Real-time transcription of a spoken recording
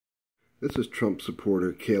This is Trump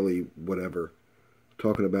supporter Kayleigh whatever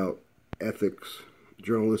talking about ethics,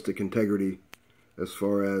 journalistic integrity, as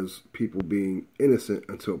far as people being innocent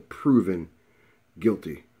until proven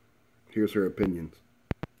guilty. Here's her opinions.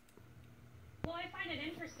 Well, I find it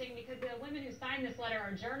interesting because the women who signed this letter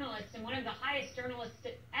are journalists, and one of the highest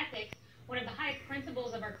journalistic ethics, one of the highest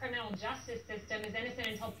principles of our criminal justice system is innocent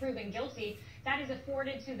until proven guilty. That is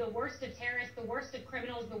afforded to the worst of terrorists, the worst of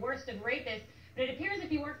criminals, the worst of rapists. But it appears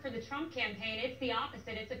if you work for the Trump campaign, it's the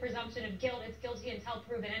opposite. It's a presumption of guilt. It's guilty until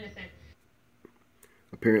proven innocent.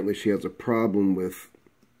 Apparently she has a problem with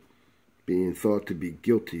being thought to be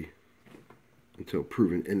guilty until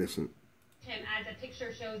proven innocent. As a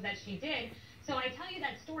picture shows that she did. So I tell you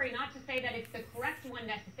that story not to say that it's the correct one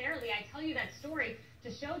necessarily. I tell you that story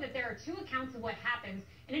to show that there are two accounts of what happens,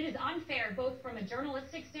 and it is unfair both from a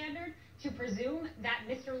journalistic standard to presume that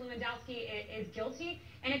Mr. Lewandowski is guilty,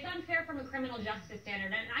 and it's unfair from a criminal justice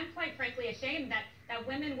standard. And I'm quite frankly ashamed that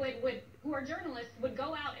women who are journalists would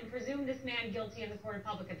go out and presume this man guilty in the court of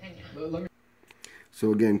public opinion.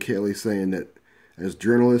 So again, Kayleigh saying that as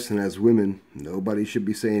journalists and as women, nobody should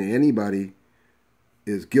be saying anybody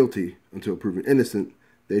is guilty until proven innocent.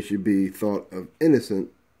 They should be thought of innocent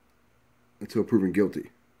until proven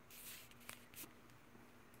guilty.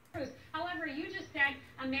 However, you just said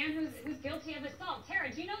a man who's guilty of assault.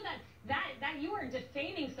 Tara, do you know that you are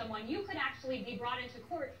defaming someone? You could actually be brought into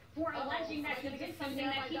court for alleging that he did something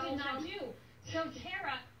that he did not do. So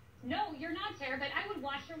Tara, no, you're not, Tara, but I would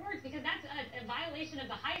watch your words because that's a violation of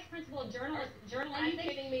the highest principle of journalism. Are you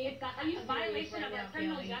kidding me? It's a violation of our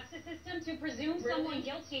criminal justice system to presume someone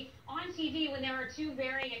guilty on TV when there are two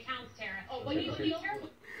varying accounts, Tara. Oh, well, you need to be careful.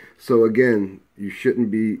 So again, you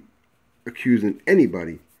shouldn't be accusing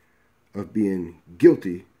anybody of being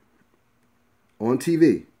guilty on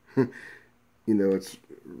TV. You know, it's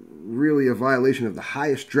really a violation of the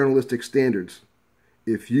highest journalistic standards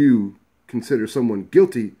if you consider someone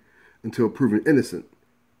guilty until proven innocent.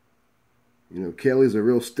 You know, Kayleigh's a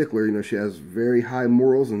real stickler. You know, she has very high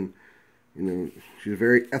morals and, you know, she's a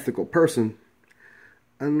very ethical person.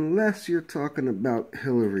 Unless you're talking about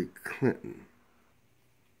Hillary Clinton.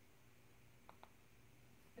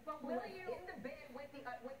 But will you, in the bed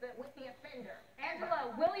with the offender,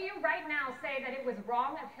 Angela, will you right now say that it was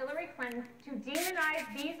wrong of Hillary Clinton to demonize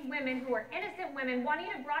these women who are innocent women?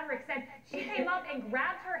 Juanita Broderick said she came up and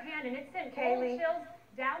grabbed her hand and it sent cold chills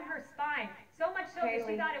down her spine. So much so that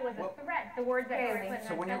she thought it was a threat, the words that Hillary Clinton said.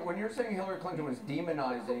 So when you're saying Hillary Clinton was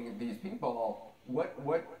demonizing these people, what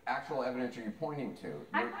actual evidence are you pointing to?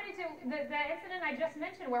 I'm pointing to the incident I just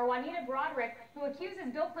mentioned where Juanita Broderick, who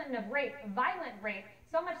accuses Bill Clinton of rape, violent rape,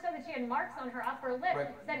 so much so that she had marks on her upper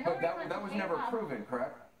lip, said Hillary Clinton that was never proven,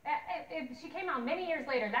 correct? She came out many years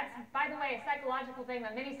later. That's, by the way, a psychological thing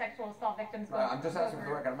that many sexual assault victims go through. I'm just asking for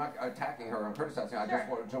the record. I'm not attacking her. I'm criticizing her.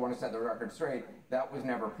 I just want to set the record straight. That was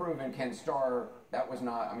never proven. Ken Starr, that was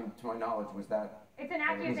not, I mean, to my knowledge, was that... It's an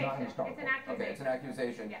accusation. It's an accusation. Okay, it's an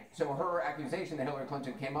accusation. Yes. So her accusation that Hillary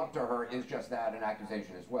Clinton came up to her is just that, an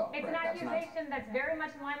accusation as well. It's an accusation that's very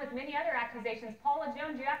much in line with many other accusations. Paula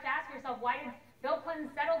Jones, you have to ask yourself, why did Bill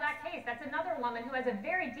Clinton settle that case? That's another woman who has a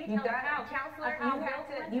very detailed account. Counselor,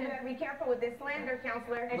 you have to be careful with this slander,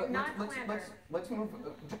 counselor. It's not slander. Let's move.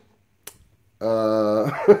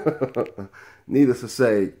 Needless to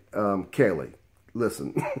say, Kayleigh,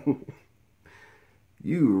 listen.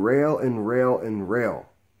 You rail and rail and rail,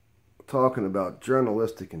 talking about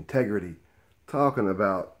journalistic integrity, talking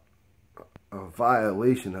about a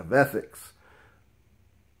violation of ethics.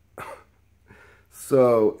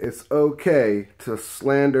 So it's okay to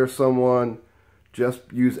slander someone, just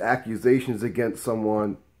use accusations against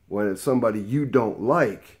someone when it's somebody you don't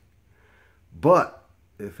like. But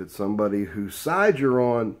if it's somebody whose side you're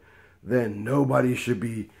on, then nobody should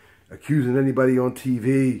be accusing anybody on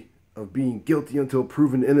TV of being guilty until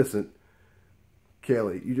proven innocent.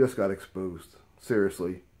 Kayleigh, you just got exposed.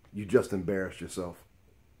 Seriously, you just embarrassed yourself.